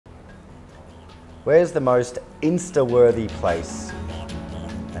Where's the most Insta-worthy place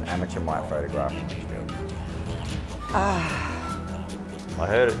an amateur might photograph in Litchfield? I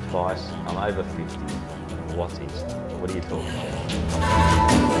heard it twice. I'm over 50. What's Insta? What are you talking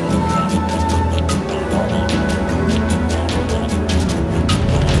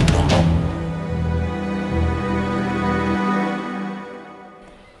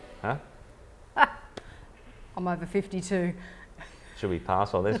about? Huh? I'm over 52. Should we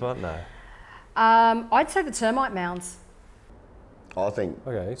pass on this one? No. I'd say the termite mounds. I think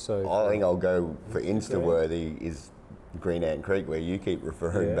I'll go for Insta-worthy is Green Ant Creek, where you keep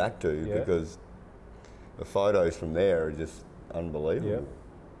referring back to, because the photos from there are just unbelievable.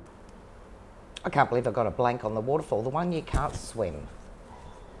 I can't believe I got a blank on the waterfall, the one you can't swim.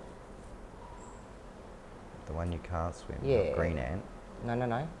 The one you can't swim? Yeah. Green Ant? No,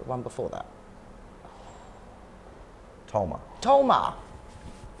 the one before that. Tolmer. Tolmer.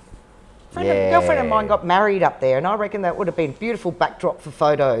 A girlfriend of mine got married up there, and I reckon that would have been a beautiful backdrop for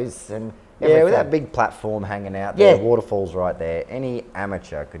photos and everything. Yeah, with that big platform hanging out there, the waterfall's right there. Any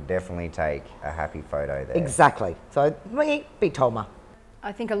amateur could definitely take a happy photo there. Exactly. So, me, be Tolmer.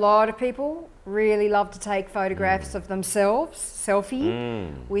 I think a lot of people really love to take photographs of themselves,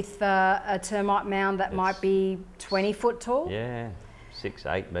 selfie, with a termite mound that might be 20 foot tall. Yeah, 6,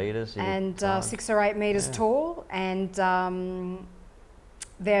 8 metres. And 6 or 8 metres tall. And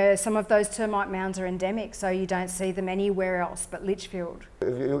some of those termite mounds are endemic, so you don't see them anywhere else but Litchfield.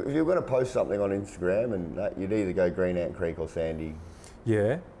 If you're going to post something on Instagram, and you'd either go Green Ant Creek or Sandy.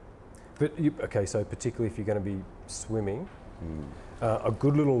 Yeah, but so particularly if you're going to be swimming, a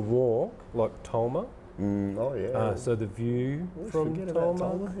good little walk like Tolmer. Oh yeah. So the view from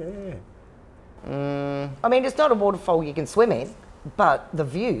Tolmer. I mean, it's not a waterfall you can swim in, but the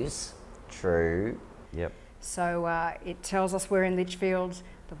views. True. Yep. So it tells us we're in Litchfield,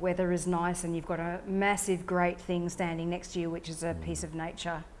 the weather is nice, and you've got a massive great thing standing next to you, which is a piece of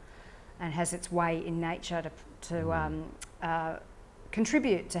nature and has its way in nature to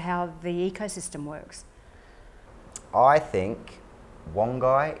contribute to how the ecosystem works. I think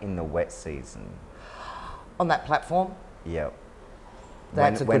Wangi in the wet season. On that platform? Yep.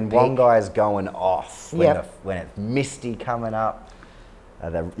 That's when Wangi is going off, when it's misty coming up,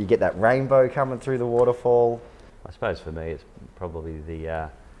 you get that rainbow coming through the waterfall. I suppose for me it's probably the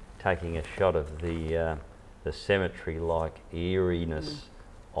taking a shot of the cemetery-like eeriness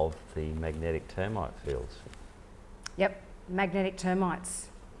of the magnetic termite fields. Yep, magnetic termites.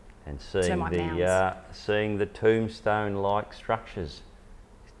 And seeing the tombstone-like structures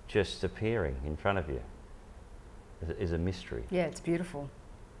just appearing in front of you is a mystery. Yeah, it's beautiful.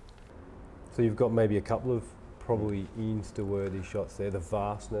 So you've got maybe a couple of probably Insta-worthy shots there, the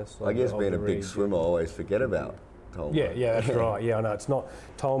vastness. I guess being a big swimmer, I always forget about Tolmer. Yeah, that's right. Yeah, I know. It's not,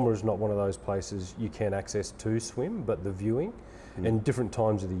 Tolmer is not one of those places you can access to swim, but the viewing, and different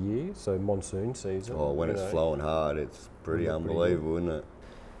times of the year, so monsoon season. Oh, when it's flowing hard, it's pretty unbelievable, isn't it?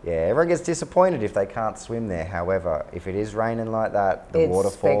 Yeah, everyone gets disappointed if they can't swim there. However, if it is raining like that, the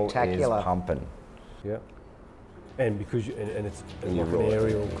waterfall is pumping. Yeah. And because it's like an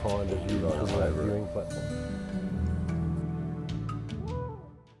aerial kind of view, viewing platform.